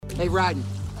Hey, Ryden,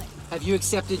 have you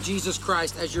accepted Jesus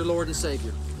Christ as your Lord and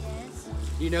Savior? Yes.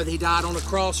 Do you know that He died on the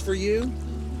cross for you?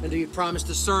 And do you promise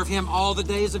to serve Him all the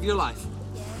days of your life?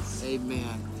 Yes.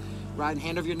 Amen. Ryden,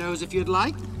 hand over your nose if you'd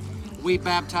like. We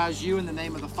baptize you in the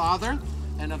name of the Father,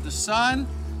 and of the Son,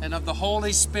 and of the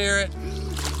Holy Spirit.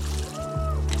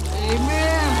 Amen.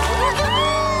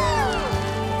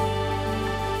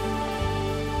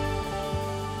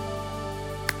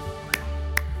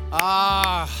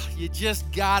 You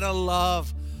just gotta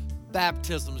love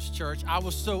baptisms, church. I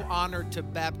was so honored to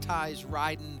baptize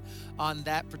Ryden on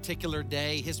that particular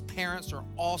day. His parents are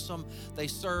awesome. They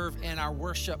serve in our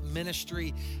worship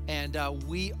ministry, and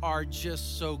we are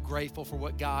just so grateful for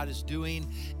what God is doing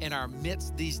in our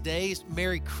midst these days.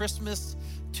 Merry Christmas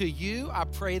to you. I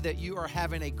pray that you are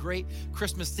having a great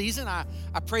Christmas season. I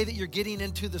pray that you're getting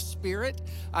into the Spirit.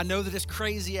 I know that it's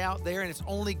crazy out there, and it's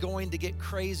only going to get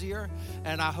crazier,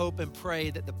 and I hope and pray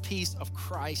that the peace of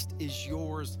Christ is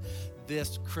yours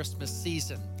this Christmas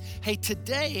season. Hey,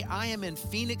 today I am in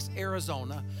Phoenix,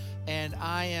 Arizona, and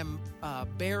I am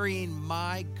burying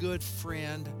my good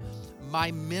friend,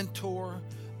 my mentor,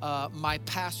 my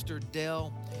pastor,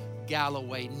 Dale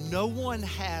Galloway. No one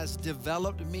has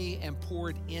developed me and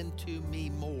poured into me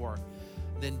more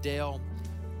than Dale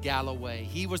Galloway.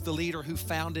 He was the leader who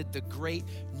founded the great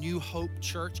New Hope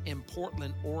Church in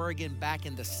Portland, Oregon back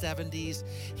in the 70s.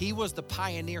 He was the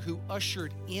pioneer who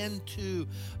ushered into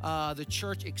the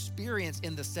church experience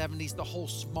in the 70s, the whole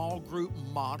small group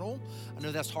model. I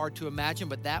know that's hard to imagine,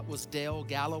 but that was Dale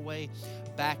Galloway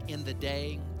back in the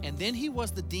day. And then he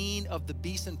was the dean of the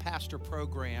Beeson Pastor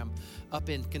Program up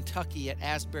in Kentucky at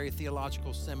Asbury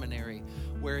Theological Seminary,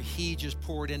 where he just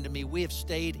poured into me. We have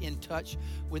stayed in touch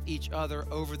with each other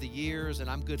over the years, and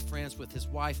I'm good friends with his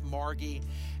wife, Margie.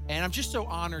 And I'm just so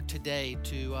honored today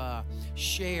to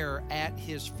share at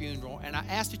his funeral. And I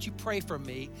ask that you pray for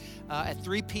me. At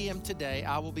 3 p.m. today,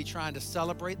 I will be trying to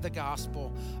celebrate the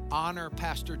gospel, honor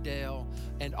Pastor Dale,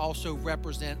 and also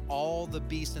represent all the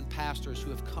Beeson pastors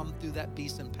who have come through that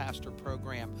Beeson Pastor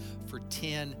Program for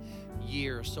 10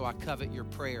 years. So I covet your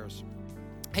prayers.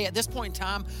 Hey, at this point in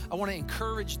time, I want to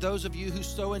encourage those of you who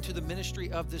sow into the ministry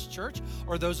of this church,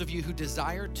 or those of you who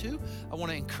desire to. I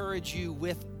want to encourage you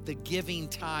with the giving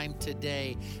time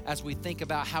today as we think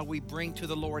about how we bring to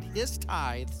the Lord His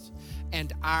tithes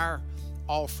and our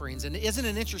offerings. And isn't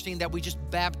it interesting that we just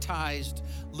baptized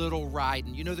little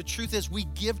Ryden? You know, the truth is we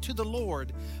give to the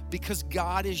Lord because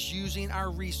God is using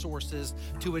our resources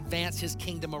to advance His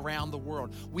kingdom around the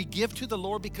world. We give to the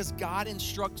Lord because God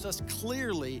instructs us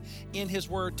clearly in His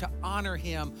word to honor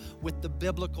Him with the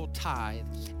biblical tithe.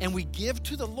 And we give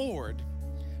to the Lord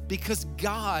because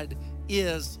God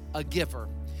is a giver.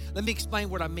 Let me explain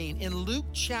what I mean. In Luke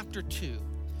chapter 2,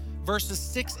 verses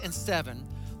 6 and 7,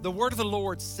 the word of the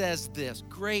Lord says this,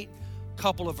 great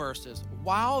couple of verses.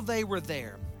 While they were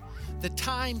there, the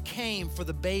time came for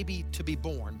the baby to be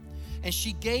born, and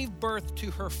she gave birth to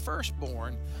her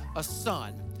firstborn, a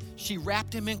son. She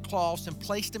wrapped him in cloths and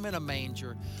placed him in a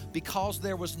manger because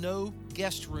there was no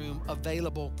guest room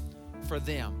available for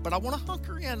them. But I want to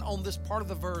hunker in on this part of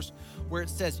the verse where it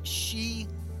says she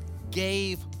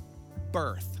gave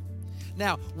birth.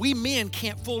 Now, we men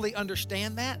can't fully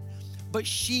understand that, but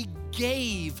she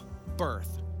gave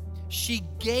birth. She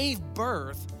gave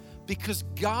birth because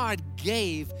God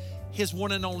gave His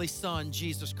one and only Son,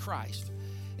 Jesus Christ.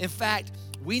 In fact,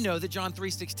 we know that John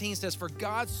 3:16 says, "For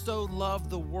God so loved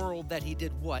the world that He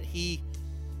did what? He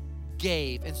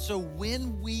gave." And so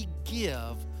when we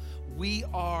give, we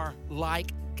are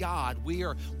like God. We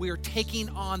are taking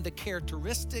on the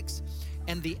characteristics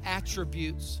and the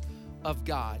attributes of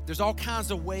God. There's all kinds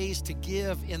of ways to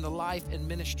give in the life and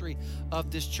ministry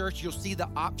of this church. You'll see the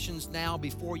options now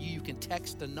before you. You can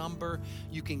text the number.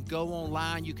 You can go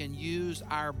online. You can use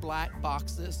our black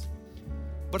boxes.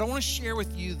 But I want to share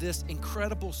with you this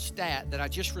incredible stat that I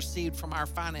just received from our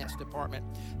finance department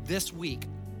this week.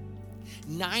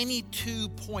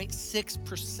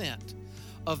 92.6%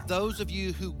 of those of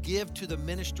you who give to the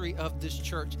ministry of this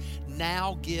church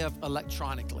now give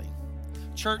electronically.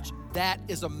 Church, that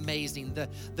is amazing. The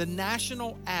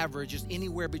national average is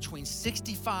anywhere between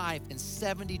 65 and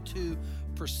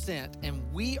 72%,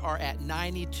 and we are at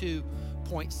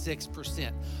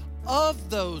 92.6%. Of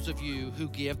those of you who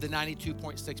give, the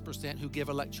 92.6% who give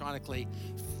electronically,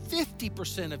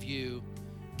 50% of you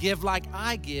give like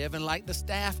I give and like the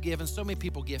staff give and so many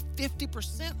people give.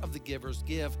 50% of the givers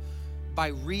give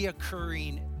by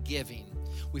reoccurring giving.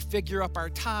 We figure up our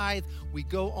tithe, we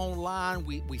go online,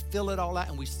 we fill it all out,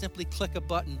 and we simply click a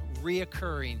button,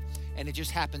 reoccurring And it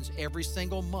just happens every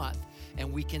single month.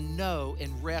 And we can know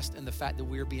and rest in the fact that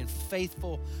we are being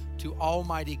faithful to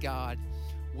Almighty God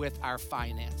with our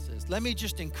finances. Let me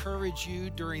just encourage you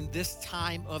during this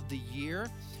time of the year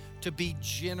to be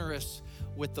generous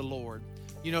with the Lord.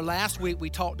 You know, last week we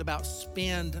talked about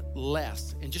spend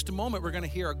less. In just a moment, we're going to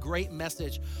hear a great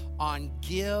message on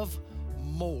give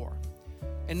more.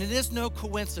 And it is no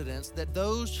coincidence that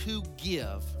those who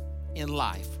give in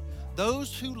life,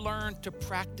 those who learn to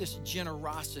practice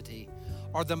generosity,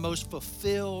 are the most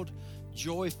fulfilled,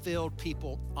 joy-filled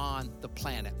people on the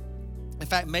planet. In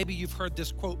fact, maybe you've heard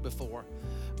this quote before,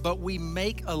 but we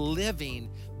make a living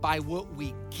by what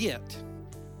we get.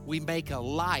 We make a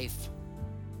life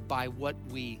by what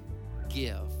we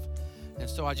give. And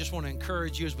so I just want to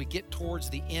encourage you as we get towards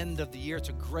the end of the year, it's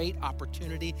a great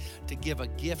opportunity to give a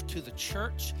gift to the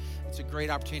church. It's a great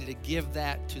opportunity to give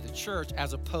that to the church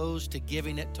as opposed to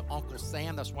giving it to Uncle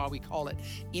Sam. That's why we call it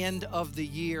end of the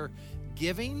year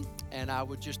giving. And I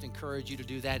would just encourage you to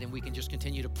do that, and we can just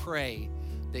continue to pray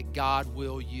that God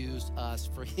will use us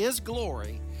for His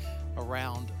glory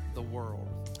around the world.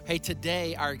 Hey,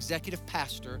 today our executive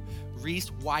pastor, Reese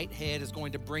Whitehead, is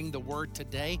going to bring the word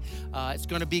today. It's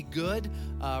going to be good.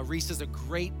 Reese is a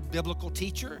great biblical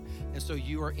teacher, and so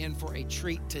you are in for a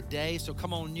treat today. So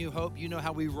come on, New Hope. You know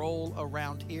how we roll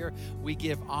around here. We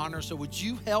give honor. So would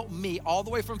you help me all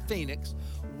the way from Phoenix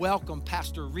welcome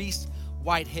Pastor Reese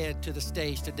Whitehead to the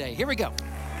stage today. Here we go.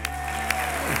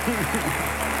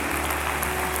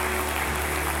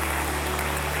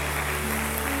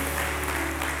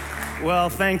 Well,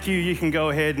 thank you. You can go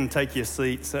ahead and take your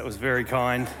seats. That was very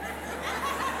kind.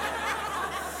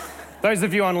 Those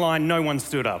of you online, no one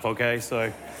stood up, okay?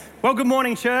 So, well, good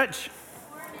morning, church.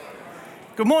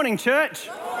 Good morning, church.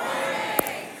 Good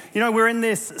morning. You know, we're in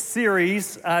this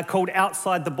series called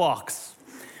Outside the Box.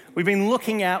 We've been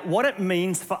looking at what it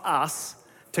means for us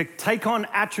to take on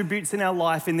attributes in our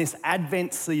life in this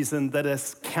Advent season that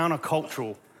is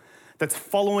countercultural, that's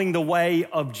following the way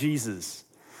of Jesus.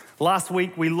 Last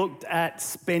week, we looked at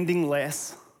spending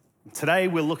less. Today,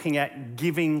 we're looking at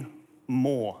giving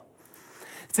more.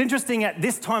 It's interesting, at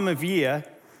this time of year,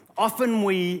 often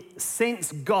we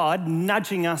sense God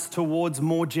nudging us towards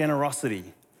more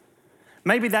generosity.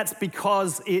 Maybe that's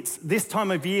because it's this time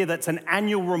of year that's an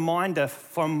annual reminder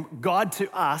from God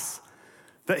to us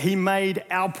that He made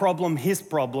our problem His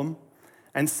problem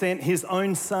and sent His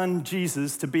own Son,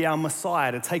 Jesus, to be our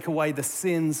Messiah, to take away the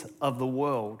sins of the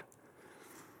world.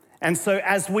 And so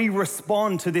as we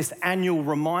respond to this annual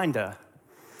reminder,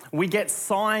 we get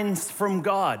signs from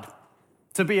God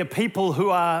to be a people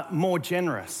who are more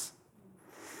generous.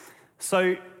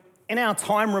 So in our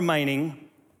time remaining,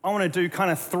 I want to do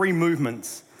kind of three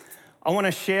movements. I want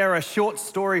to share a short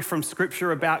story from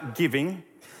Scripture about giving.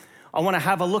 I want to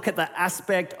have a look at the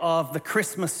aspect of the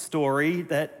Christmas story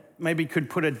that maybe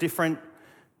could put a different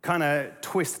kind of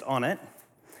twist on it.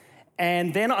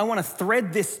 And then I want to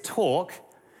thread this talk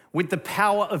with the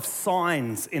power of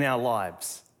signs in our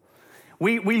lives.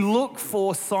 We look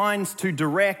for signs to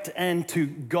direct and to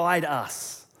guide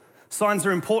us. Signs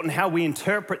are important, how we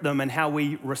interpret them and how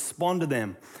we respond to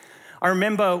them. I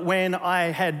remember when I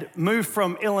had moved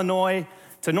from Illinois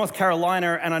to North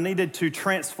Carolina and I needed to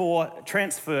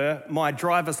transfer my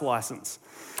driver's license.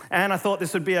 And I thought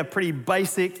this would be a pretty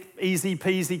basic, easy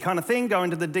peasy kind of thing, go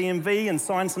into the DMV and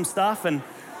sign some stuff, and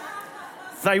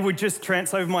they would just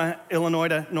transfer my Illinois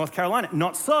to North Carolina.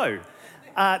 Not so.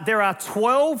 There are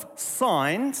 12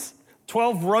 signs,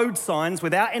 12 road signs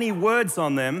without any words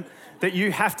on them that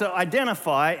you have to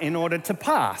identify in order to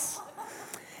pass.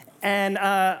 And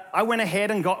I went ahead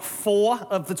and got 4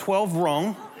 of the 12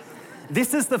 wrong.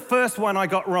 This is the first one I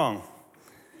got wrong.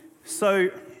 So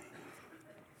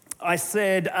I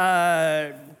said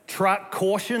truck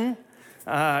caution,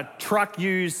 truck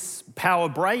use power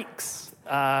brakes,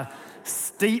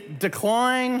 steep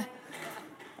decline.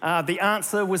 The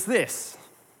answer was this.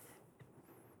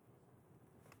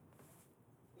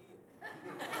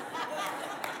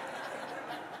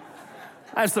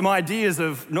 I have some ideas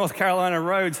of North Carolina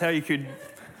roads, how you could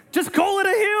just call it a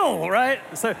hill, right?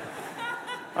 So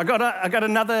I got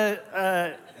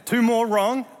another 2 more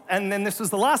wrong, and then this was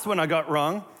the last one I got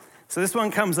wrong. So this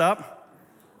one comes up,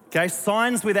 okay,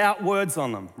 signs without words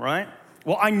on them, right?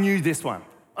 Well, I knew this one.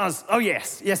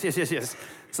 Yes.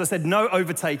 So I said, no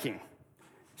overtaking.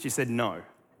 She said, no.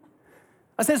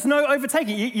 I said, it's no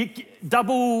overtaking. You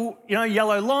double,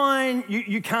 yellow line,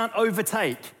 you can't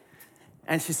overtake.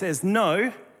 And she says,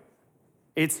 no,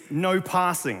 it's no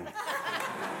passing.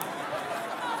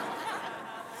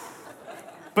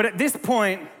 But at this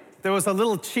point, there was a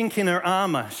little chink in her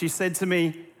armor. She said to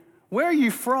me, where are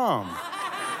you from?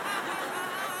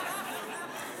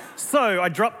 So I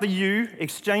dropped the U,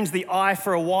 exchanged the I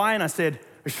for a Y, and I said,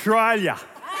 Australia.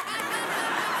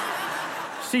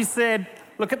 She said,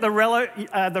 look at the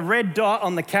red dot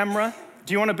on the camera.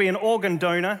 Do you want to be an organ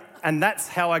donor? And that's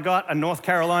how I got a North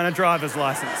Carolina driver's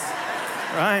license,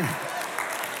 right?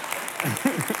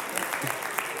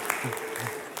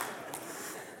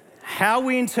 How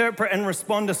we interpret and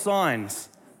respond to signs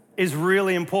is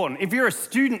really important. If you're a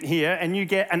student here and you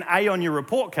get an A on your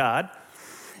report card,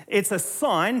 it's a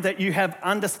sign that you have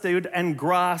understood and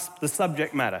grasped the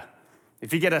subject matter.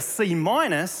 If you get a C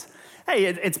minus, hey,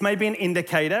 it's maybe an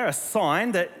indicator, a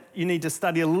sign that you need to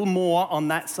study a little more on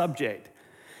that subject.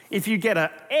 If you get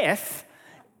an F,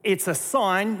 it's a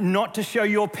sign not to show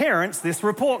your parents this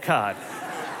report card.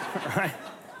 Right?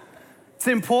 It's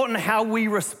important how we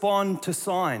respond to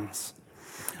signs.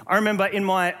 I remember in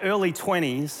my early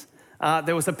 20s,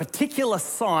 there was a particular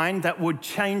sign that would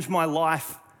change my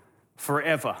life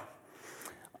forever.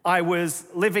 I was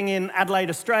living in Adelaide,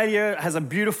 Australia. It has a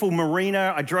beautiful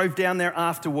marina. I drove down there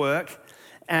after work,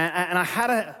 and I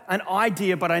had an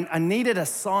idea, but I needed a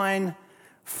sign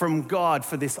from God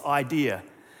for this idea.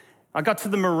 I got to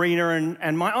the marina,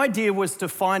 and my idea was to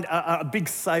find a big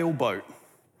sailboat.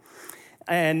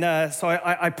 And so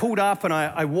I pulled up and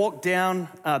I walked down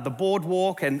the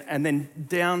boardwalk and then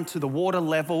down to the water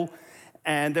level,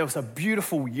 and there was a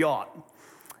beautiful yacht.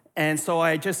 And so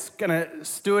I just kind of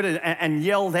stood and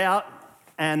yelled out,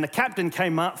 and the captain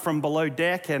came up from below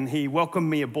deck and he welcomed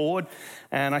me aboard,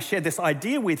 and I shared this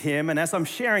idea with him, and as I'm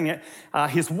sharing it,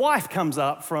 his wife comes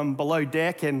up from below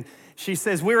deck and she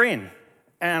says, "We're in."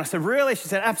 And I said, "Really?" She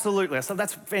said, "Absolutely." I said,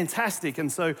 "That's fantastic."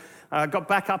 And so I got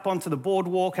back up onto the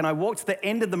boardwalk and I walked to the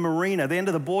end of the marina, the end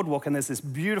of the boardwalk, and there's this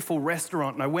beautiful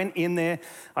restaurant. And I went in there,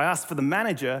 I asked for the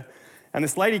manager, and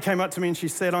this lady came up to me and she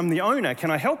said, "I'm the owner,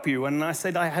 can I help you?" And I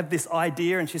said, "I have this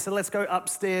idea." And she said, "Let's go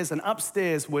upstairs." And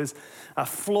upstairs was a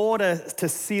floor to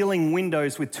ceiling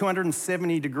windows with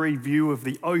 270-degree view of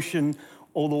the ocean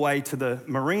all the way to the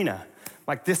marina.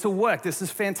 Like, this will work, this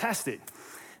is fantastic.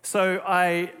 So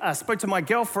I spoke to my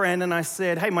girlfriend and I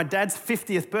said, "Hey, my dad's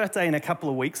 50th birthday in a couple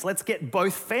of weeks. Let's get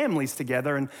both families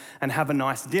together and have a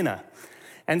nice dinner."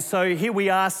 And so here we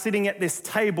are sitting at this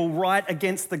table right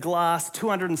against the glass,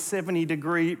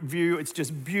 270-degree view. It's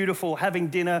just beautiful, having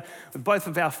dinner with both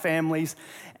of our families.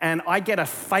 And I get a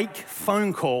fake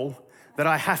phone call that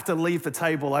I have to leave the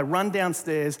table. I run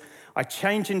downstairs, I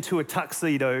change into a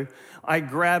tuxedo, I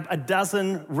grab a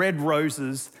dozen red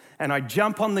roses, and I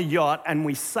jump on the yacht and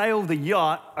we sail the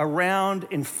yacht around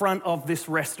in front of this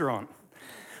restaurant.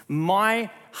 My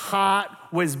heart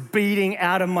was beating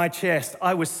out of my chest.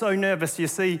 I was so nervous. You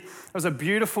see, it was a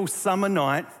beautiful summer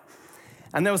night,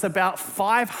 and there was about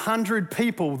 500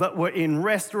 people that were in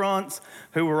restaurants,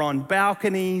 who were on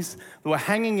balconies, who were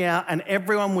hanging out, and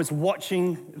everyone was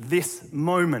watching this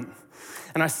moment.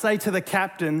 And I say to the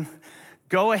captain,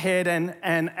 "Go ahead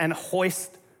and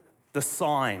hoist the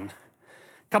sign."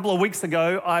 A couple of weeks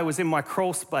ago, I was in my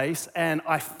crawl space and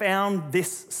I found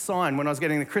this sign when I was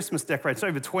getting the Christmas decorations. It's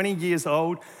over 20 years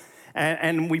old,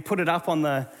 and we put it up on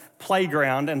the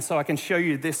playground, and so I can show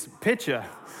you this picture.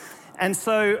 And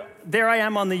so there I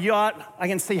am on the yacht. I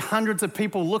can see hundreds of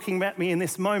people looking at me in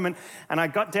this moment, and I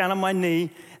got down on my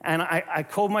knee and I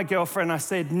called my girlfriend. I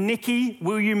said, "Nikki,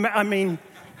 will you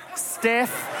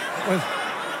Steph."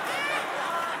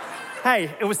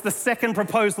 Hey, it was the second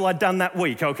proposal I'd done that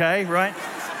week, okay, right?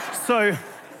 So,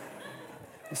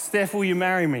 "Steph, will you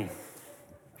marry me?"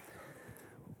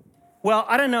 Well,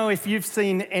 I don't know if you've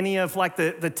seen any of like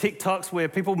the TikToks where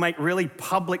people make really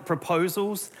public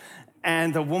proposals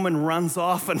and the woman runs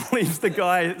off and leaves the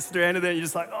guy stranded there, and you're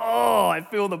just like, "Oh, I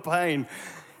feel the pain."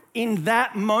 In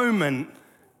that moment,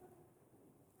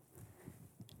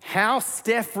 how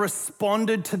Steph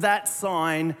responded to that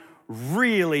sign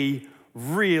really,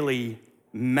 really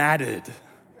mattered.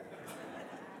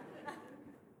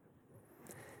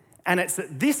 And it's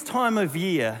at this time of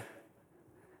year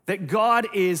that God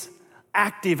is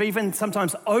active, even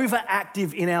sometimes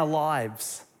overactive in our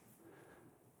lives,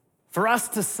 for us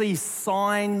to see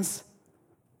signs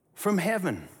from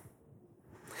heaven.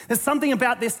 There's something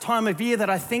about this time of year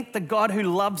that I think the God who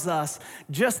loves us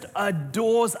just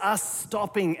adores us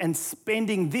stopping and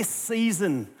spending this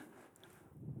season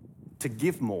to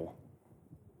give more,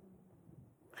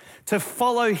 to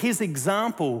follow his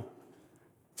example,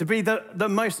 to be the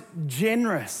most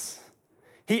generous.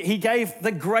 He gave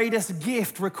the greatest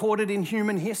gift recorded in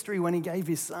human history when he gave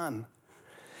his son.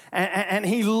 And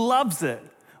he loves it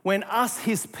when us,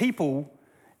 his people,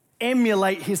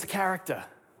 emulate his character.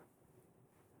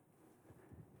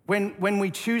 When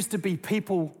we choose to be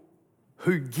people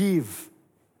who give,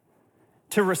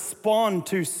 to respond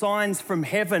to signs from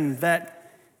heaven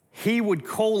that he would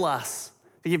call us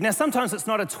to give. Now, sometimes it's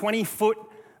not a 20-foot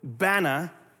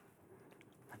banner,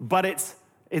 but it's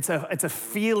a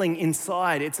feeling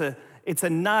inside. It's a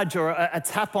nudge or a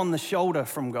tap on the shoulder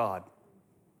from God.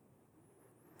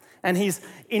 And he's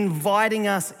inviting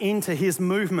us into his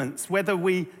movements. Whether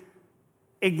we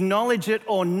acknowledge it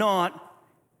or not,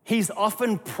 he's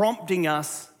often prompting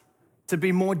us to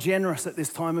be more generous at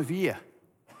this time of year,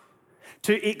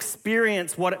 to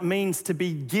experience what it means to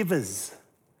be givers,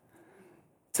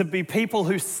 to be people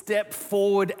who step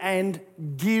forward and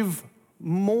give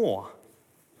more.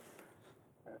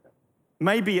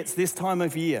 Maybe it's this time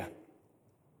of year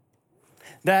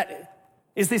that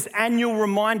is this annual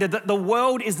reminder that the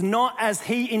world is not as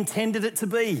he intended it to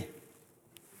be.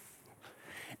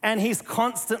 And he's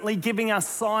constantly giving us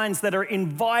signs that are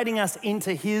inviting us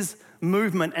into his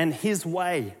movement and his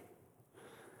way.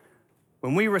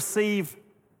 When we receive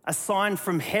a sign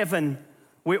from heaven,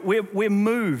 we're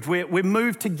moved. We're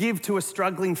moved to give to a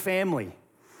struggling family.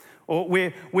 Or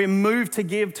we're moved to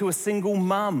give to a single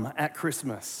mum at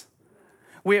Christmas.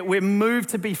 We're moved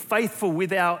to be faithful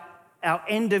with our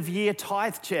end-of-year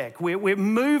tithe check. We're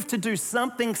moved to do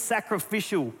something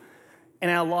sacrificial in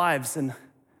our lives. And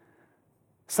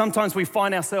sometimes we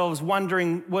find ourselves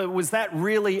wondering, well, was that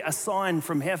really a sign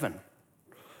from heaven?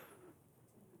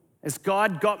 Has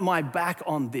God got my back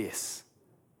on this?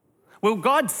 Will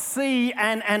God see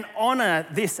and honor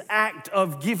this act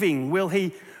of giving? Will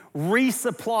he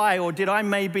resupply, or did I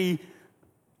maybe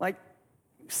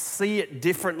see it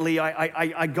differently?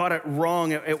 I got it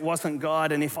wrong. It wasn't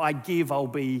God, and if I give, I'll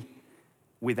be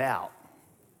without.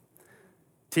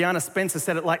 Tiana Spencer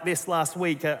said it like this last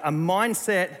week: a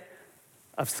mindset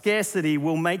of scarcity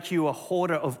will make you a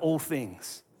hoarder of all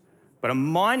things, but a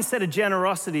mindset of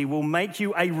generosity will make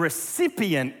you a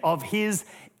recipient of his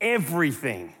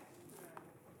everything.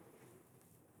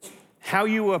 How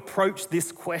you approach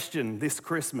this question this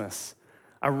Christmas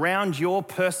around your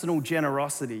personal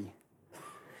generosity,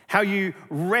 how you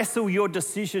wrestle your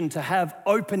decision to have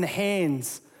open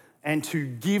hands and to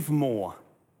give more.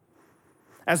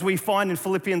 As we find in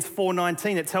Philippians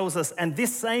 4:19, it tells us, "And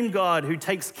this same God who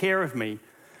takes care of me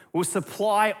will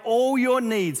supply all your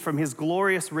needs from his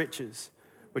glorious riches,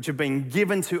 which have been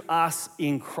given to us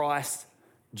in Christ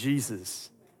Jesus."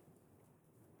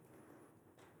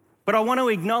 But I want to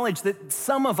acknowledge that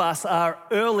some of us are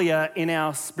earlier in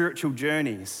our spiritual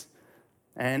journeys.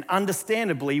 And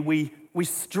understandably, we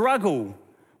struggle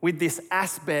with this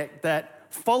aspect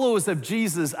that followers of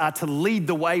Jesus are to lead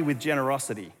the way with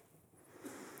generosity.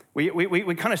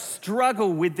 We kind of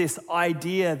struggle with this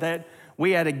idea that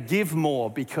we are to give more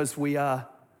because we are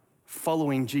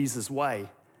following Jesus' way.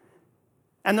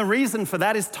 And the reason for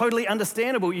that is totally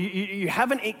understandable. You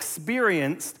haven't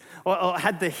experienced or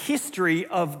had the history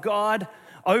of God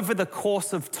over the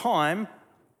course of time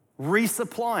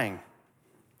resupplying,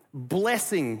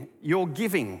 blessing your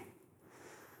giving.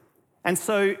 And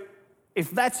so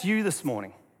if that's you this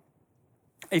morning,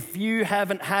 if you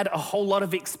haven't had a whole lot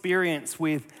of experience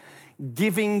with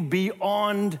giving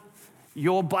beyond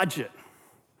your budget,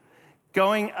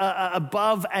 going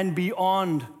above and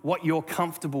beyond what you're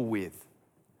comfortable with,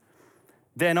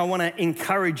 then I want to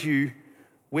encourage you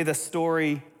with a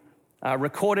story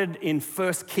recorded in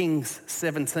 1 Kings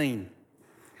 17.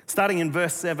 Starting in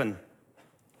verse 7.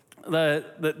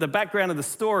 The background of the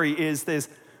story is there's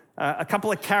a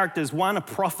couple of characters. One, a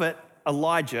prophet,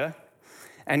 Elijah,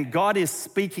 and God is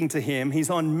speaking to him. He's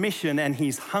on mission and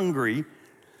he's hungry.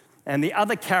 And the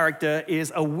other character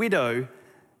is a widow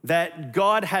that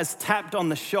God has tapped on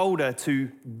the shoulder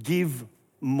to give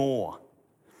more.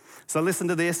 So listen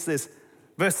to this. There's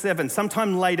verse 7,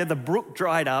 "Sometime later, the brook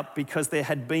dried up because there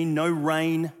had been no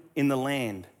rain in the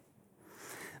land.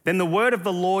 Then the word of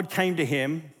the Lord came to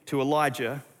him, to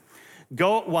Elijah,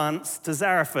 'Go at once to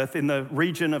Zarephath in the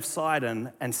region of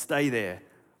Sidon and stay there.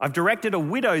 I've directed a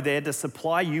widow there to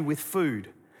supply you with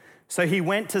food.' So he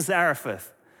went to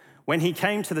Zarephath. When he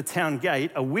came to the town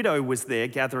gate, a widow was there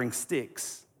gathering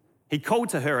sticks. He called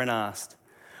to her and asked,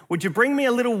 'Would you bring me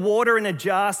a little water in a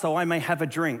jar so I may have a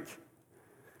drink?'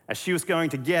 As she was going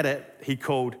to get it, he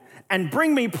called, 'And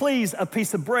bring me, please, a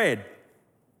piece of bread.'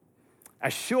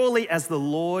 'As surely as the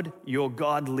Lord your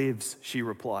God lives,' she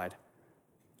replied,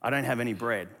 'I don't have any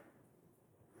bread.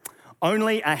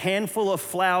 Only a handful of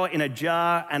flour in a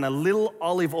jar and a little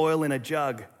olive oil in a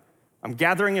jug. I'm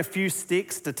gathering a few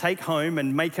sticks to take home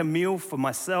and make a meal for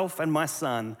myself and my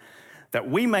son, that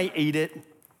we may eat it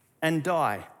and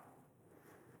die.'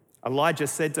 Elijah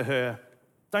said to her,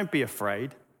 'Don't be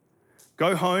afraid.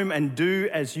 Go home and do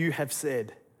as you have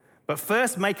said. But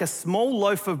first make a small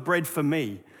loaf of bread for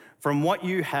me from what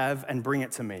you have and bring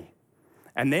it to me.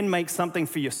 And then make something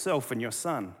for yourself and your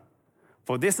son.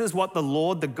 For this is what the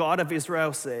Lord, the God of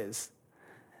Israel, says.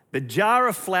 The jar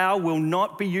of flour will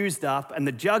not be used up, and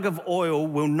the jug of oil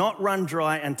will not run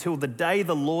dry until the day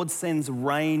the Lord sends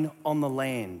rain on the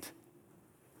land.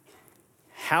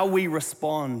 How we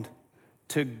respond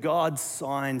to God's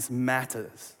signs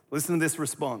matters. Listen to this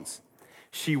response.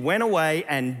 She went away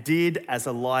and did as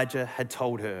Elijah had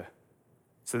told her.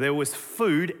 So there was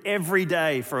food every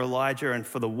day for Elijah and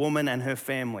for the woman and her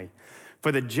family.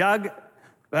 For the jar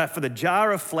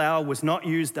of flour was not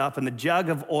used up, and the jug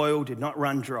of oil did not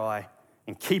run dry,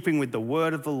 in keeping with the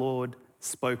word of the Lord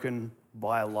spoken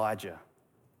by Elijah.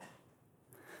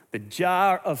 The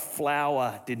jar of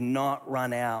flour did not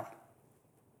run out.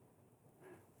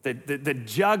 The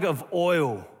jug of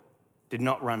oil did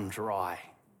not run dry.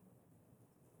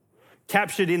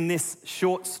 Captured in this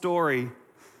short story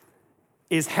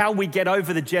is how we get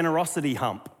over the generosity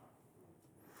hump.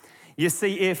 You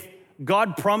see, if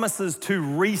God promises to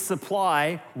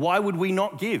resupply, why would we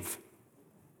not give?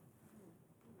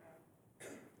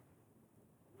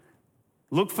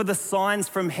 Look for the signs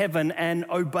from heaven and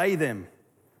obey them.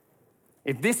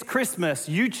 If this Christmas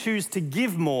you choose to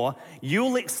give more,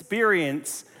 you'll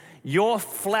experience your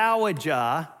flour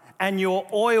jar and your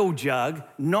oil jug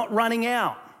not running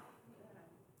out.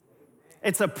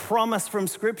 It's a promise from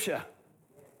Scripture.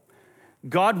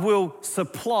 God will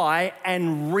supply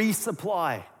and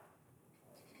resupply.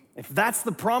 If that's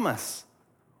the promise,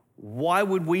 why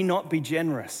would we not be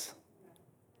generous?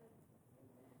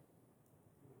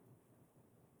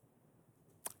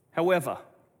 However,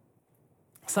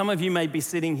 some of you may be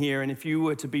sitting here, and if you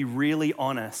were to be really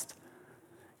honest,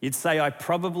 you'd say, I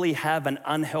probably have an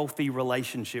unhealthy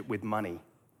relationship with money.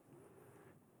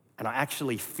 And I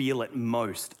actually feel it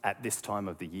most at this time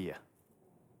of the year.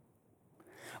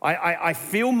 I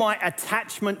feel my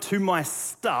attachment to my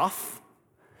stuff.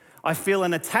 I feel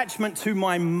an attachment to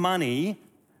my money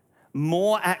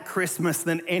more at Christmas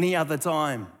than any other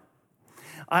time.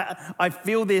 I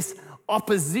feel this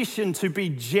opposition to be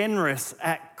generous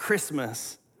at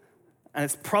Christmas. And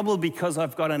it's probably because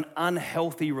I've got an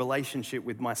unhealthy relationship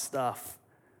with my stuff.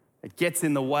 It gets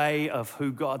in the way of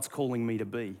who God's calling me to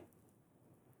be.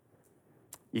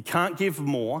 You can't give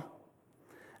more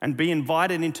and be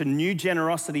invited into new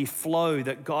generosity flow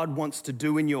that God wants to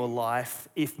do in your life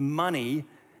if money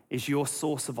is your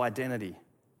source of identity.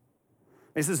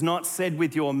 This is not said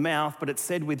with your mouth, but it's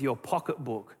said with your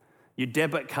pocketbook, your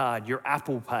debit card, your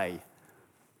Apple Pay.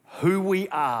 Who we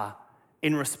are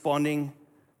in responding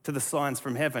to the signs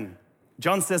from heaven.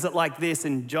 John says it like this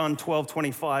in John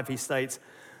 12:25. He states,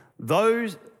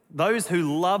 those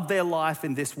who love their life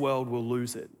in this world will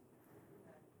lose it.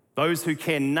 Those who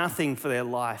care nothing for their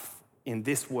life in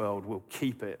this world will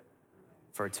keep it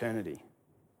for eternity.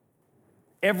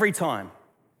 Every time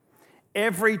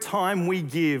we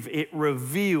give, it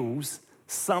reveals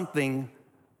something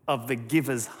of the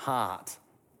giver's heart.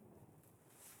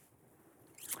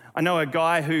 I know a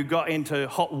guy who got into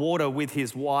hot water with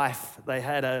his wife. They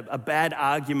had a bad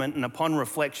argument, and upon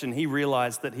reflection, he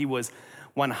realized that he was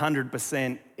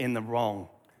 100% in the wrong.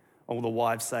 All the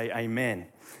wives say amen.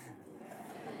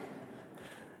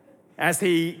 As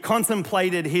he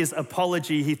contemplated his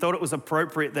apology, he thought it was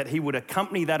appropriate that he would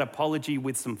accompany that apology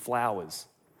with some flowers.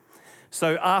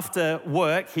 So after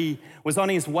work, he was on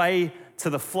his way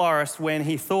to the florist when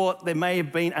he thought there may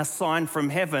have been a sign from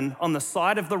heaven. On the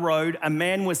side of the road, a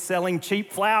man was selling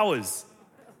cheap flowers.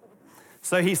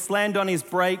 So he slammed on his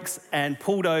brakes and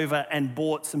pulled over and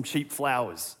bought some cheap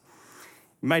flowers.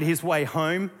 He made his way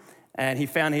home and he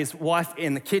found his wife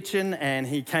in the kitchen, and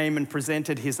he came and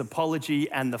presented his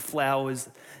apology and the flowers,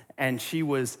 and she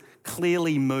was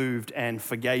clearly moved and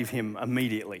forgave him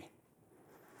immediately.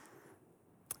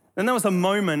 Then there was a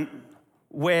moment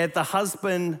where the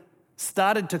husband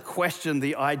started to question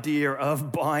the idea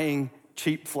of buying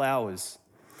cheap flowers.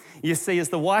 You see, as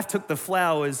the wife took the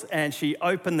flowers and she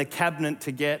opened the cabinet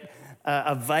to get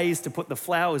a vase to put the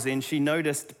flowers in, she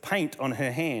noticed paint on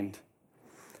her hand.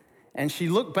 And she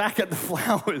looked back at the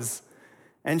flowers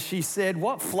and she said,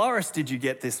 "What florist did you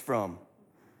get this from?"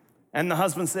 And the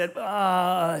husband said,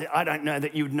 "I don't know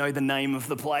that you would know the name of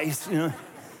the place." You know?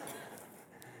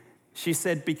 She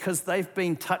said, "Because they've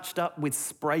been touched up with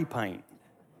spray paint."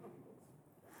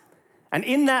 And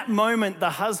in that moment, the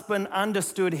husband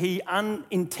understood he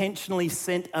unintentionally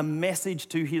sent a message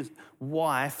to his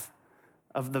wife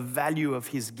of the value of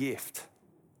his gift.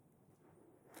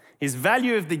 His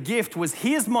value of the gift was,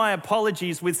 here's my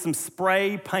apologies with some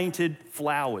spray-painted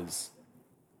flowers.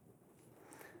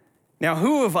 Now,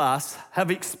 who of us have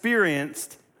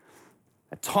experienced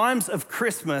at times of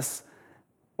Christmas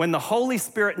when the Holy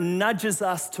Spirit nudges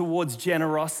us towards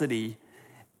generosity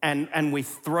and we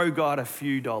throw God a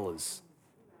few dollars?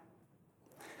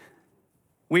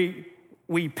 We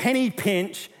penny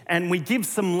pinch and we give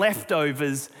some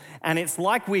leftovers, and it's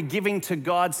like we're giving to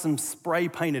God some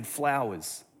spray-painted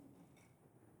flowers.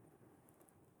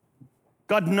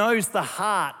 God knows the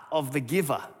heart of the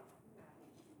giver.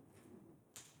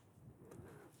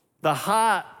 The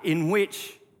heart in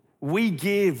which we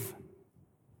give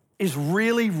is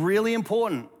really, really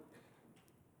important.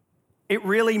 It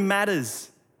really matters.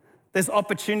 There's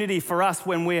opportunity for us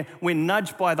when we're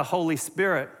nudged by the Holy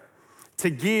Spirit to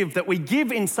give, that we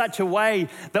give in such a way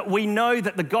that we know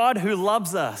that the God who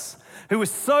loves us, who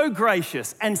is so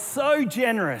gracious and so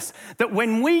generous, that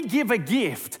when we give a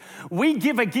gift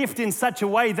in such a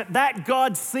way that that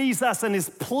God sees us and is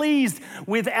pleased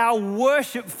with our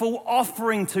worshipful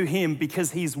offering to him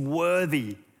because he's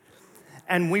worthy.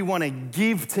 And we want to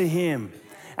give to him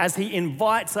as he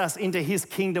invites us into his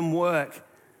kingdom work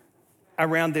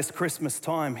around this Christmas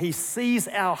time. He sees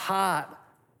our heart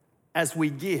as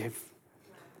we give.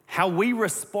 How we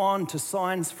respond to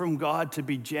signs from God to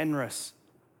be generous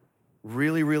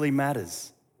really, really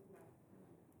matters.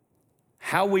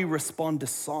 How we respond to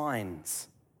signs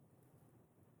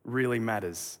really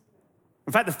matters.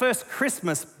 In fact, the first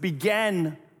Christmas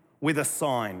began with a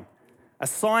sign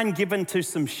given to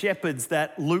some shepherds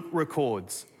that Luke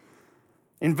records.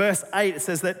 In verse 8, it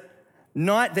says that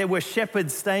night there were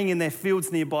shepherds staying in their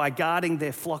fields nearby, guarding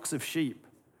their flocks of sheep.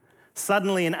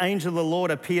 Suddenly an angel of the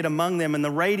Lord appeared among them, and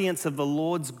the radiance of the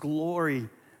Lord's glory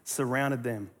surrounded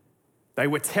them. They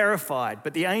were terrified,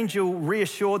 but the angel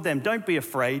reassured them. "Don't be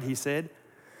afraid," he said.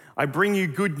 "I bring you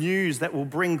good news that will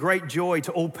bring great joy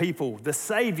to all people. The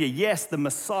Savior, yes, the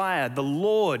Messiah, the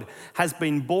Lord, has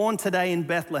been born today in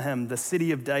Bethlehem, the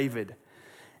city of David.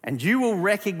 And you will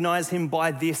recognize him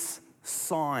by this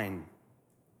sign.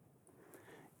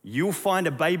 You'll find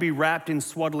a baby wrapped in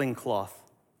swaddling cloth,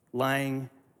 laying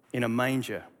in a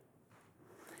manger."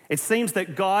 It seems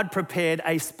that God prepared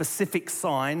a specific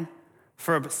sign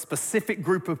for a specific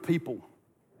group of people.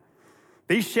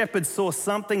 These shepherds saw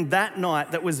something that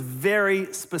night that was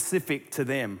very specific to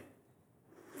them.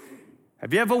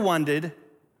 Have you ever wondered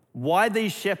why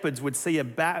these shepherds would see a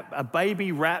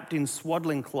baby wrapped in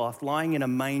swaddling cloth lying in a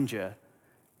manger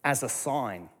as a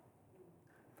sign?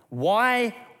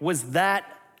 Why was that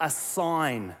a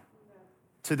sign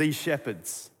to these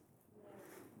shepherds?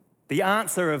 The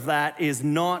answer of that is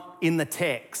not in the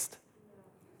text,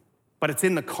 but it's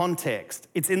in the context.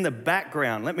 It's in the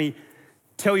background. Let me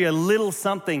tell you a little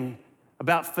something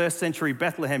about first century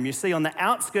Bethlehem. You see, on the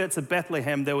outskirts of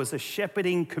Bethlehem, there was a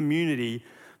shepherding community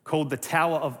called the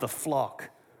Tower of the Flock,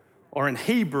 or in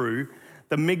Hebrew,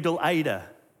 the Migdal Eder.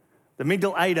 The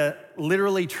Migdal Eder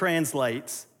literally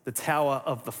translates the Tower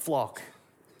of the Flock.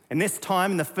 In this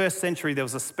time, in the first century, there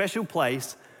was a special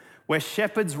place where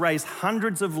shepherds raised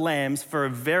hundreds of lambs for a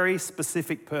very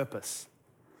specific purpose.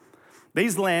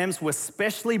 These lambs were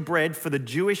specially bred for the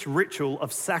Jewish ritual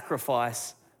of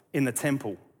sacrifice in the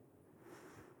temple.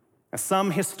 Now,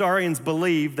 some historians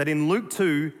believe that in Luke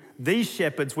 2, these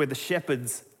shepherds were the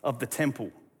shepherds of the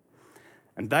temple.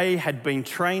 And they had been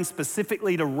trained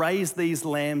specifically to raise these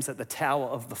lambs at the Tower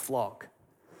of the Flock.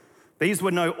 These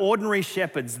were no ordinary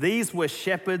shepherds. These were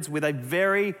shepherds with a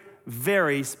very,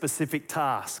 very specific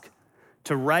task: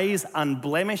 to raise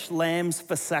unblemished lambs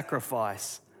for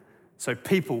sacrifice so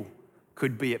people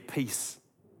could be at peace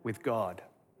with God.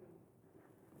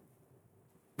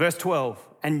 Verse 12,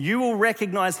 "And you will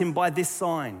recognize him by this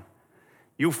sign.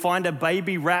 You'll find a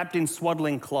baby wrapped in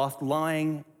swaddling cloth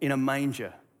lying in a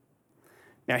manger."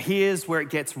 Now here's where it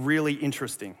gets really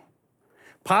interesting.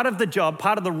 Part of the job,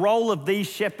 part of the role of these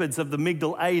shepherds of the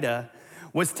Migdal Eder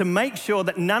was to make sure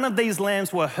that none of these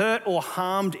lambs were hurt or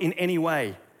harmed in any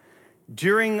way.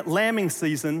 During lambing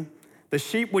season, the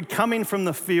sheep would come in from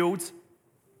the fields.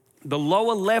 The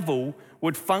lower level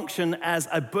would function as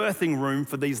a birthing room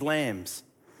for these lambs.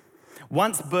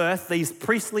 Once birthed, these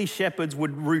priestly shepherds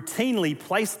would routinely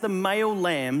place the male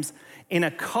lambs in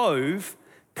a cove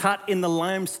cut in the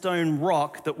limestone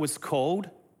rock that was called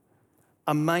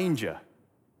a manger.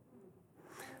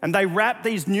 And they wrapped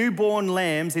these newborn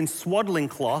lambs in swaddling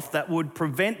cloth that would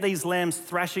prevent these lambs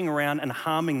thrashing around and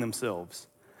harming themselves.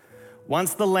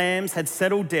 Once the lambs had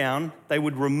settled down, they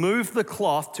would remove the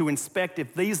cloth to inspect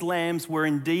if these lambs were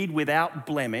indeed without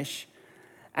blemish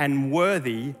and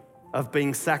worthy of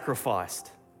being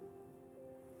sacrificed.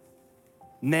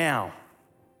 Now,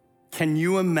 can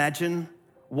you imagine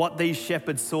what these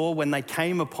shepherds saw when they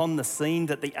came upon the scene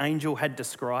that the angel had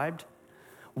described?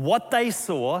 what they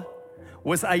saw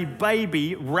was a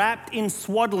baby wrapped in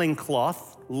swaddling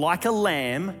cloth like a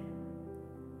lamb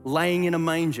laying in a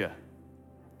manger.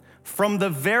 From the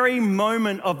very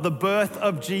moment of the birth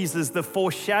of Jesus, the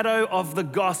foreshadow of the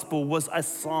gospel was a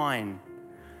sign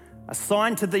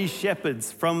to these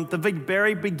shepherds from the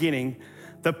very beginning.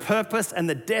 The purpose and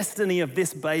the destiny of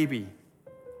this baby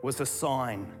was a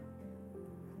sign.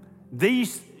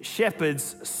 These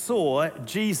shepherds saw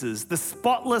Jesus, the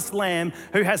spotless lamb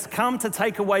who has come to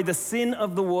take away the sin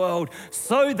of the world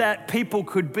so that people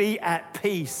could be at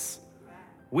peace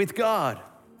with God.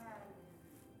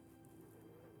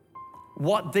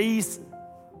 What these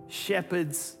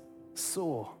shepherds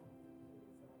saw.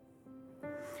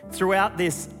 Throughout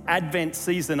this Advent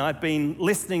season, I've been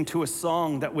listening to a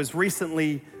song that was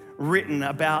recently written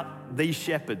about these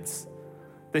shepherds,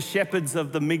 the shepherds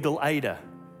of the Migdal Eder.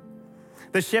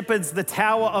 The shepherds, the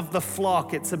tower of the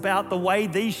flock. It's about the way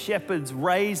these shepherds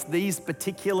raised these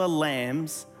particular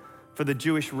lambs for the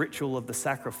Jewish ritual of the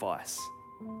sacrifice.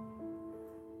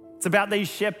 It's about these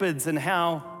shepherds and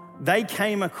how they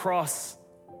came across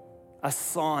a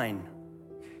sign.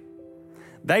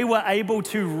 They were able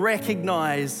to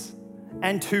recognize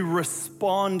and to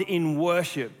respond in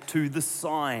worship to the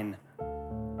sign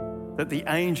that the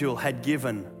angel had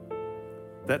given,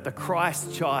 that the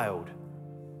Christ child,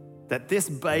 that this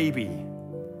baby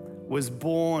was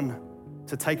born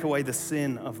to take away the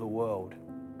sin of the world.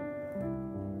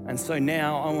 And so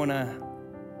now I want to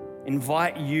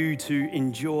invite you to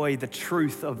enjoy the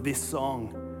truth of this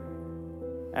song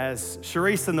as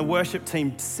Charisse and the worship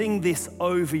team sing this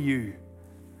over you,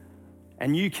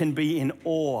 and you can be in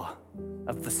awe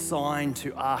of the sign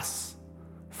to us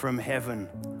from heaven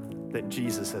that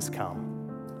Jesus has come.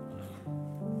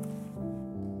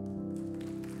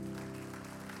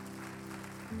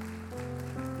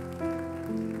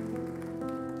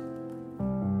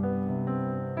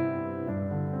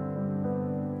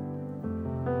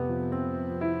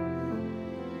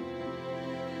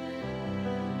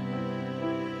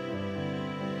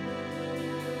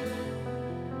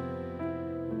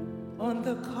 On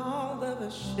the call of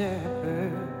a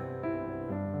shepherd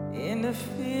in a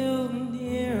field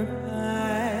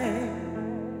nearby,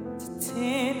 to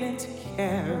tend and to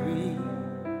carry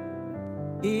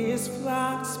his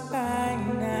flocks by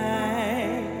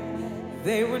night.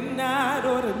 They were not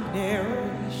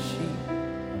ordinary sheep,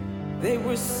 they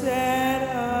were set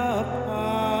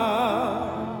apart,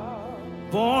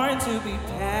 born to be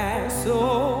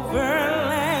Passover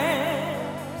lambs.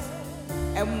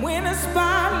 And when a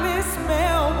spotless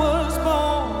male was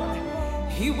born,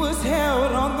 he was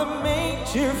held on the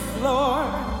manger floor,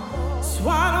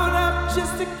 swaddled up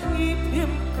just to keep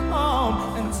him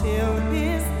calm until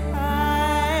his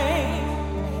time.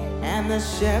 And the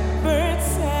shepherds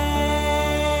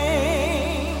sang,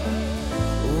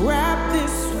 wrap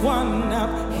this one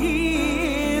up,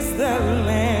 he is the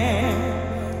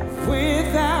Lamb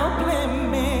without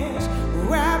blemish.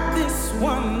 Wrap this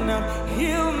one up,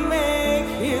 he'll make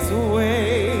his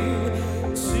way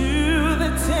to the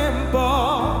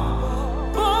temple.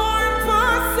 Born for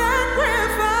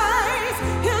sacrifice,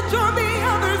 he'll join the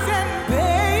others and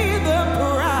pay the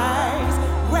price.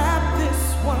 Wrap this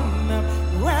one up,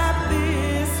 wrap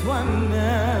this one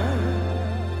up.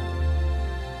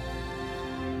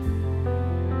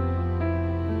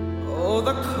 Oh,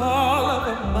 the call of a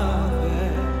mother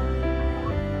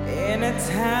in a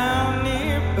town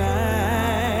nearby,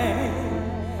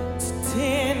 to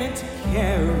tend and to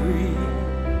carry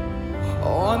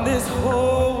on this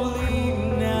holy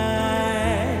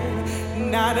night.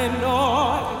 Not an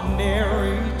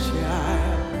ordinary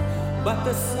child, but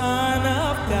the Son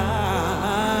of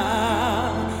God,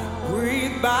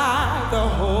 breathed by the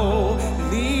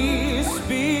Holy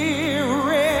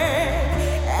Spirit.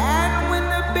 And when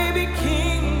the baby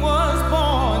king was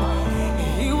born,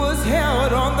 he was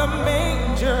held on the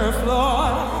manger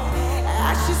floor.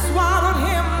 As she swallowed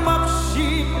him up,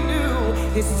 she knew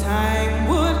his time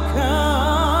would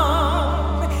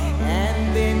come.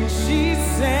 And then she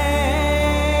sang,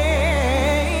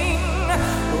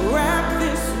 wrap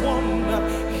this one up,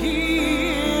 he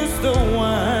is the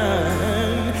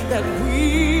one that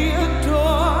we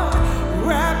adore.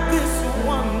 Wrap this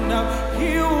one up,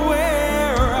 he'll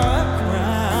wear a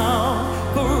crown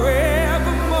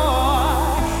forevermore.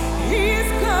 He's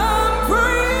come for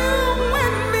you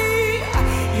and me.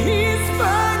 He's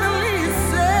finally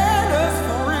set us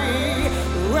free.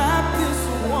 Wrap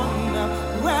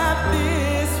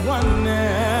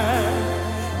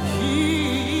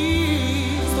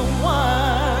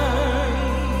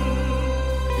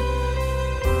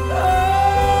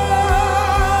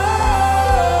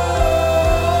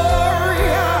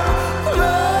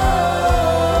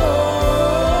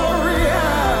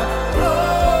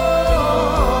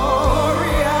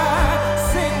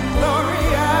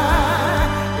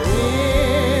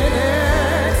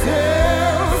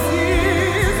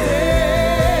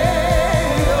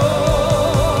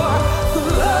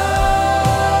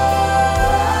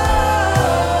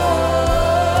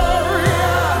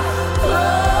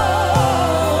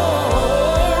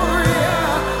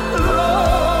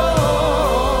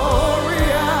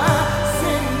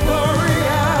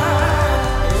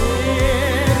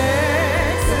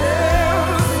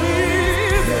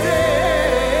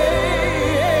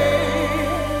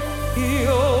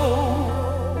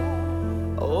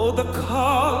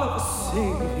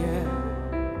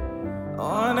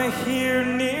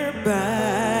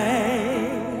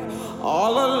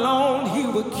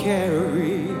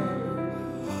carry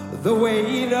the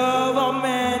weight of all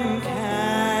mankind,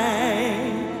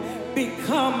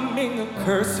 becoming a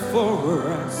curse for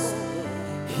us.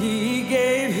 He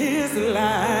gave his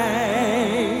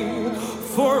life,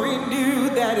 for he knew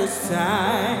that his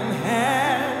time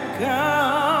had come.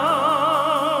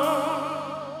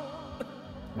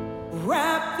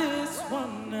 Wrap this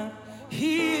one up,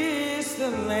 he is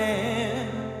the Lamb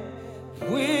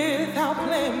without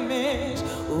blemish.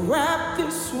 Wrap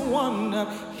this one up,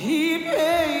 he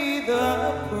paid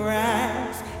the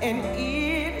price, and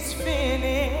it is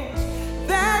finished.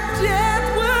 That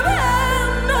death will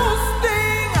have no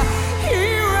sting.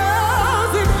 He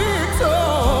rose in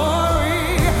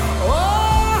victory.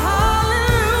 Oh,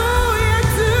 hallelujah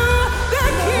to the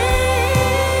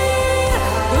King.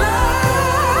 Glory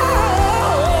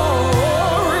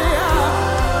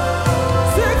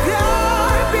to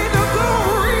God be the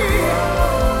glory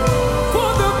for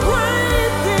the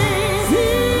great things He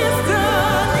has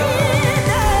done in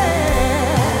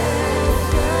us.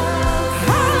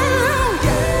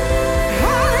 Hallelujah,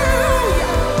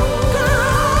 hallelujah,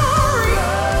 glory.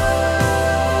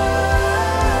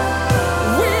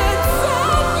 We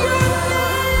exalt your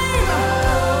name,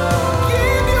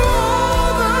 give you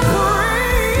all the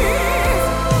praise.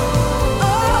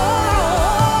 Oh,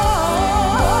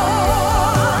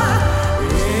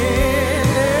 in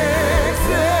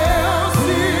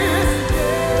excelsis.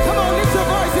 Come on, lift your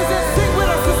voices and sing with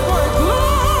us this morning.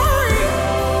 Glory.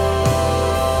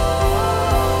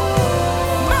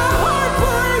 My heart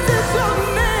praises your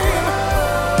name.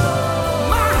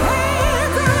 My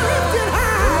hands are lifted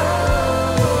high.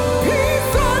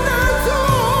 Peace on earth to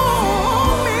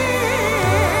all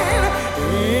men.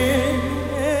 In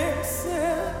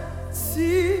excelsis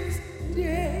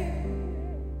Deo.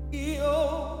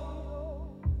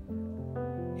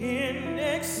 In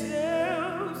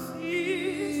excelsis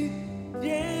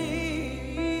Deo.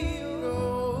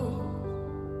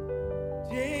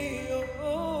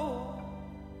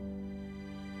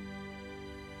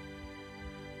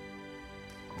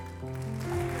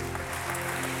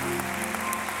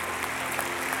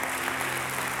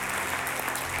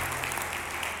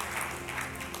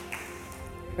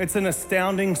 It's an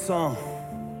astounding song,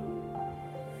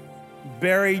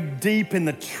 buried deep in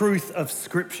the truth of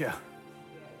Scripture.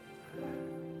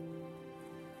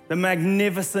 The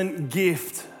magnificent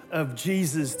gift of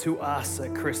Jesus to us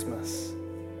at Christmas.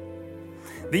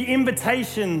 The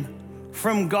invitation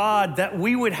from God that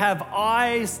we would have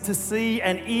eyes to see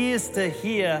and ears to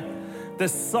hear the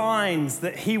signs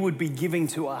that He would be giving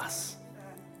to us.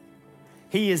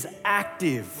 He is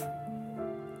active.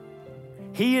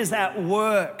 He is at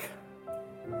work,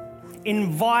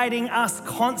 inviting us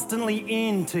constantly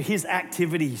into His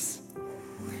activities,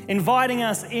 inviting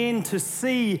us in to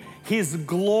see His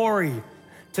glory,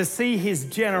 to see His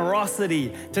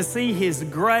generosity, to see His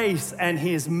grace and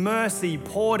His mercy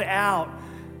poured out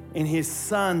in His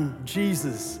Son,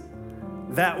 Jesus,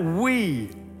 that we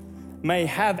may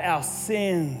have our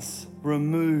sins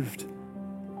removed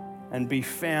and be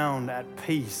found at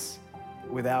peace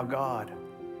with our God.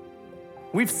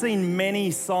 We've seen many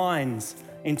signs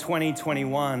in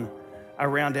 2021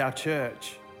 around our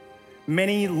church.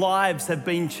 Many lives have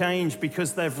been changed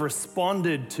because they've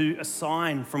responded to a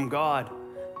sign from God.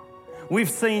 We've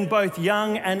seen both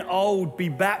young and old be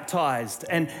baptized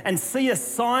and see a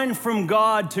sign from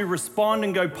God to respond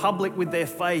and go public with their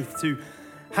faith, to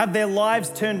have their lives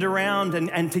turned around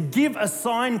and to give a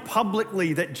sign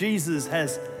publicly that Jesus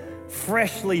has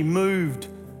freshly moved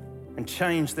and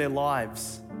changed their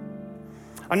lives.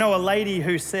 I know a lady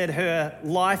who said her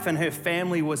life and her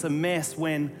family was a mess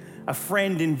when a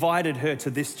friend invited her to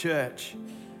this church.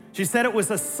 She said it was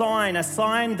a sign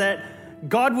that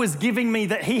God was giving me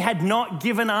that He had not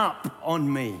given up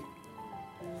on me.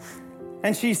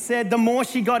 And she said the more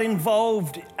she got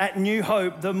involved at New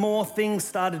Hope, the more things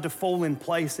started to fall in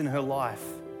place in her life.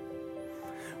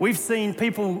 We've seen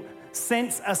people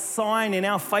sense a sign in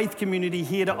our faith community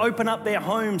here to open up their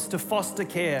homes to foster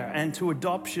care and to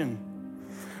adoption.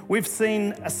 We've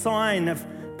seen a sign of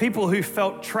people who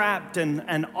felt trapped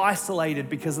and isolated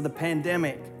because of the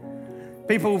pandemic.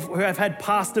 People who have had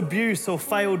past abuse or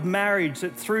failed marriage,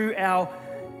 that through our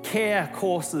care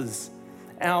courses,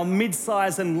 our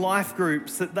mid-size and life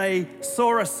groups, that they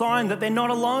saw a sign that they're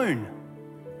not alone.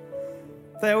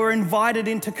 They were invited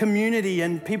into community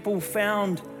and people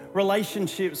found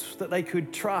relationships that they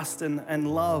could trust and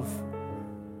love.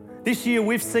 This year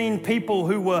we've seen people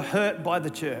who were hurt by the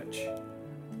church,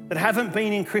 that haven't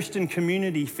been in Christian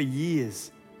community for years,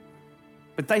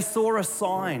 but they saw a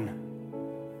sign.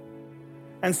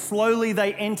 And slowly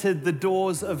they entered the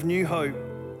doors of New Hope.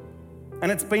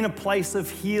 And it's been a place of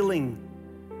healing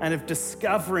and of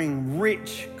discovering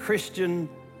rich Christian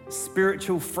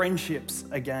spiritual friendships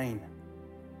again.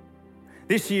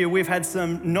 This year, we've had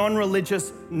some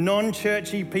non-religious,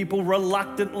 non-churchy people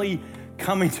reluctantly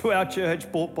coming to our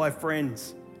church, brought by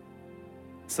friends.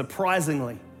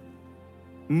 Surprisingly,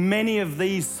 many of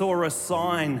these saw a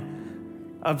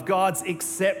sign of God's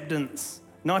acceptance,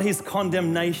 not his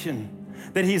condemnation,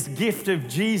 that his gift of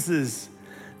Jesus,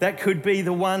 that could be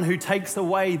the one who takes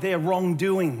away their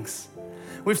wrongdoings.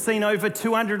 We've seen over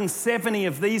 270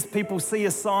 of these people see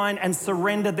a sign and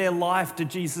surrender their life to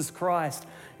Jesus Christ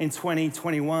in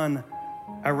 2021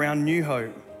 around New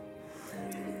Hope.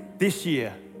 This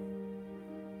year,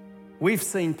 we've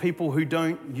seen people who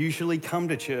don't usually come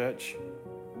to church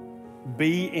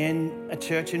be in a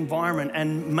church environment,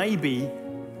 and maybe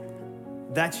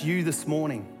that's you this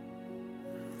morning.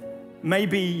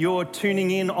 Maybe you're tuning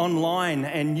in online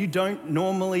and you don't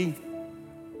normally,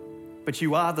 but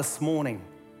you are this morning.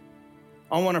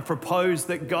 I want to propose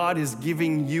that God is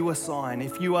giving you a sign.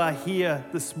 If you are here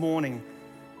this morning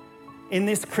in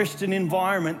this Christian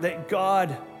environment, that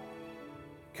God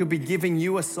could be giving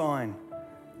you a sign.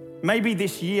 Maybe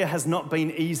this year has not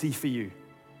been easy for you.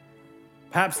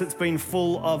 Perhaps it's been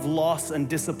full of loss and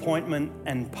disappointment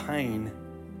and pain.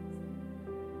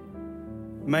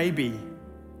 Maybe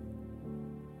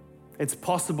it's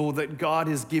possible that God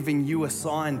is giving you a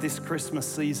sign this Christmas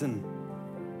season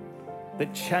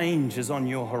that change is on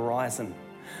your horizon,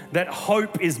 that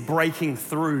hope is breaking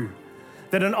through,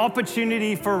 that an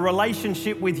opportunity for a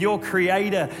relationship with your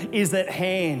Creator is at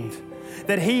hand,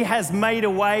 that He has made a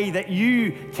way that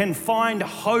you can find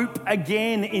hope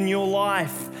again in your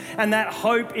life. And that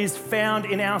hope is found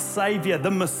in our Savior, the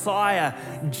Messiah,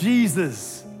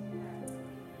 Jesus,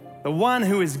 the one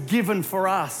who is given for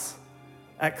us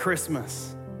at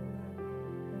Christmas.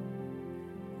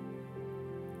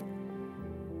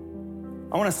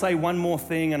 I want to say one more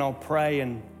thing and I'll pray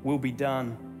and we'll be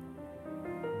done.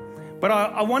 But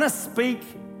I want to speak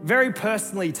very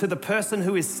personally to the person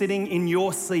who is sitting in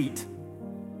your seat.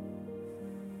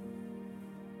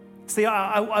 See,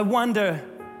 I wonder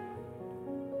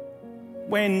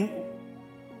when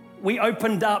we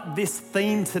opened up this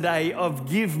theme today of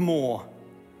give more,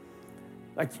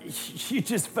 like you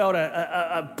just felt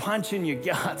a punch in your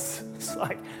guts. It's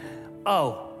like,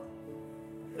 oh,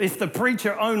 if the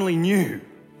preacher only knew.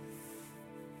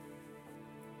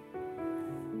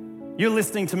 You're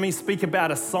listening to me speak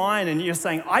about a sign and you're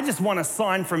saying, I just want a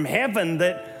sign from heaven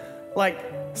that like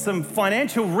some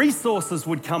financial resources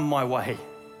would come my way.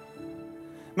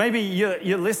 Maybe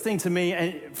you're listening to me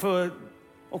and for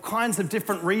all kinds of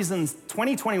different reasons,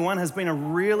 2021 has been a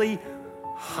really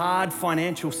hard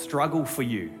financial struggle for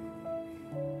you.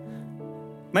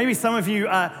 Maybe some of you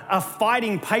are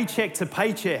fighting paycheck to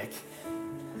paycheck,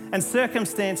 and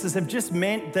circumstances have just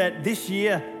meant that this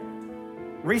year,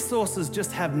 resources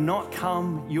just have not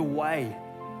come your way.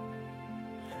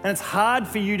 And it's hard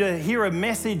for you to hear a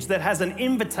message that has an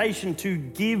invitation to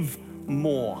give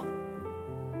more.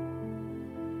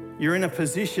 You're in a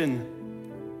position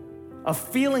of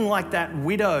feeling like that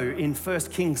widow in 1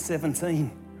 Kings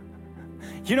 17.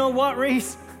 You know what,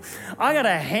 Reese? I got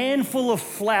a handful of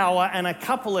flour and a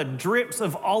couple of drips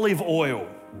of olive oil.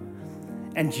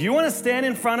 And do you want to stand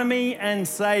in front of me and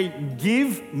say,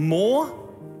 give more?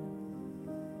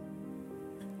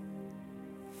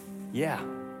 Yeah.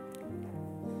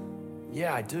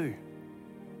 Yeah, I do.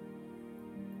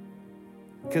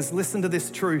 Because listen to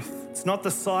this truth. It's not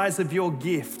the size of your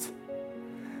gift,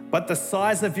 but the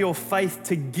size of your faith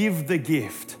to give the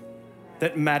gift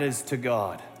that matters to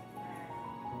God.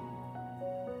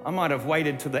 I might have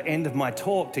waited to the end of my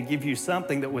talk to give you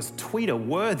something that was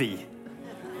Twitter-worthy.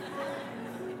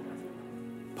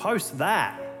 Post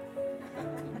that.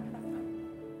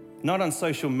 Not on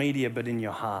social media, but in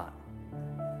your heart.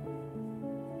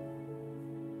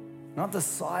 Not the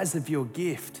size of your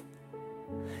gift.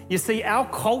 You see, our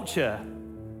culture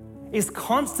is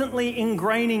constantly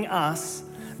ingraining us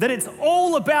that it's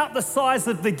all about the size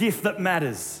of the gift that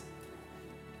matters.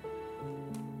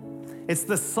 It's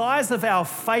the size of our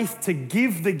faith to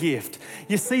give the gift.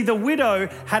 You see, the widow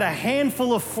had a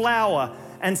handful of flour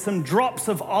and some drops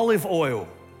of olive oil,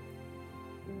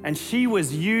 and she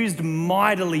was used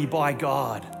mightily by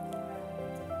God.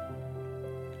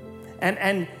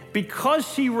 And because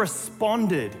she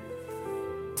responded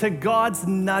to God's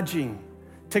nudging,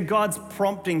 to God's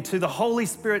prompting, to the Holy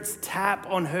Spirit's tap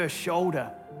on her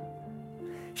shoulder,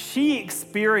 she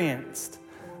experienced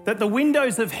that the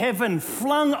windows of heaven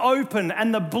flung open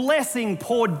and the blessing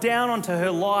poured down onto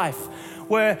her life,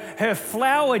 where her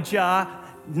flour jar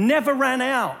never ran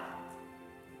out.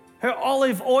 her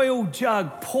olive oil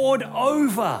jug poured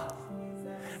over,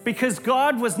 because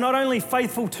God was not only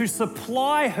faithful to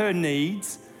supply her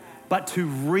needs, but to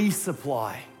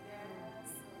resupply.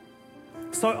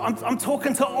 So I'm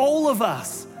talking to all of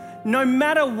us, no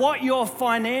matter what your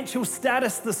financial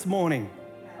status this morning.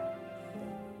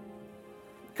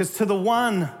 Because to the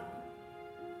one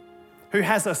who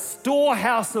has a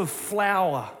storehouse of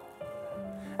flour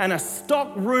and a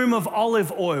stock room of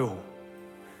olive oil,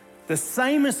 the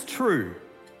same is true.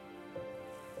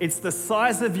 It's the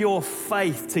size of your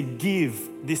faith to give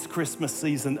this Christmas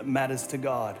season that matters to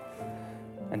God.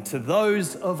 And to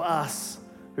those of us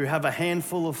who have a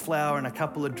handful of flour and a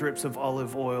couple of drips of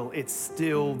olive oil, it's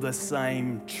still the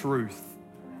same truth.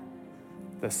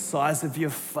 The size of your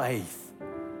faith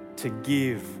to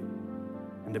give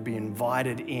and to be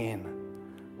invited in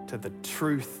to the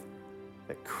truth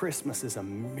that Christmas is a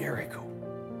miracle.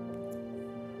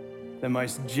 The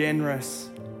most generous,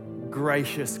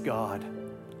 gracious God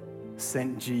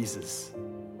sent Jesus,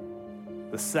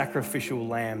 the sacrificial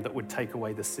lamb that would take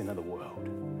away the sin of the world.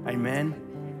 Amen.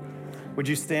 Would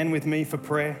you stand with me for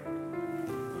prayer?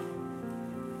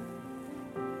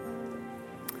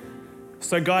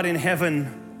 So God in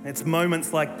heaven, it's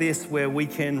moments like this where we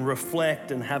can reflect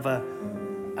and have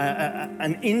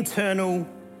an internal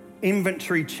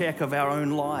inventory check of our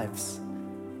own lives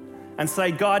and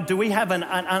say, God, do we have an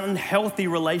unhealthy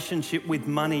relationship with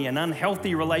money, an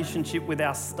unhealthy relationship with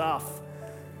our stuff?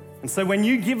 And so when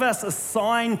you give us a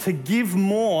sign to give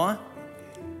more,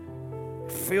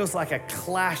 it feels like a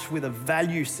clash with a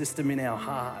value system in our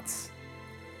hearts.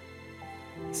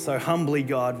 So humbly,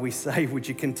 God, we say, would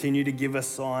you continue to give us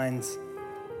signs,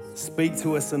 speak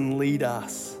to us and lead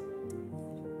us.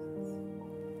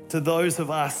 To those of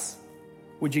us,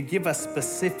 would you give a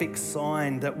specific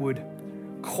sign that would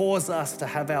cause us to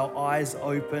have our eyes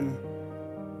open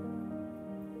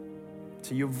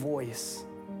to your voice,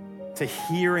 to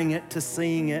hearing it, to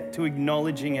seeing it, to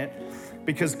acknowledging it?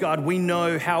 Because God, we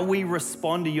know how we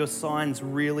respond to your signs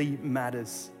really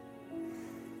matters.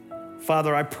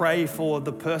 Father, I pray for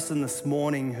the person this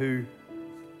morning who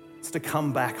wants to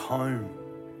come back home,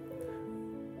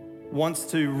 wants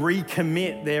to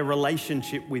recommit their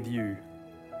relationship with you.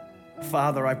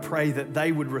 Father, I pray that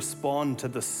they would respond to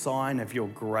the sign of your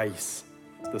grace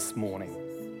this morning.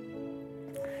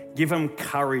 Give them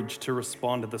courage to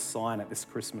respond to the sign at this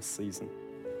Christmas season.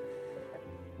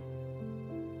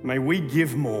 May we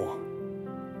give more.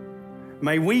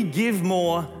 May we give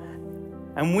more,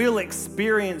 and we'll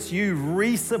experience you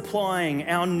resupplying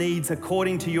our needs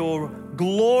according to your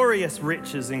glorious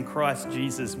riches in Christ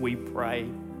Jesus, we pray.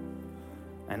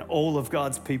 And all of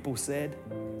God's people said,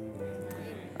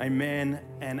 amen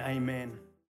and amen.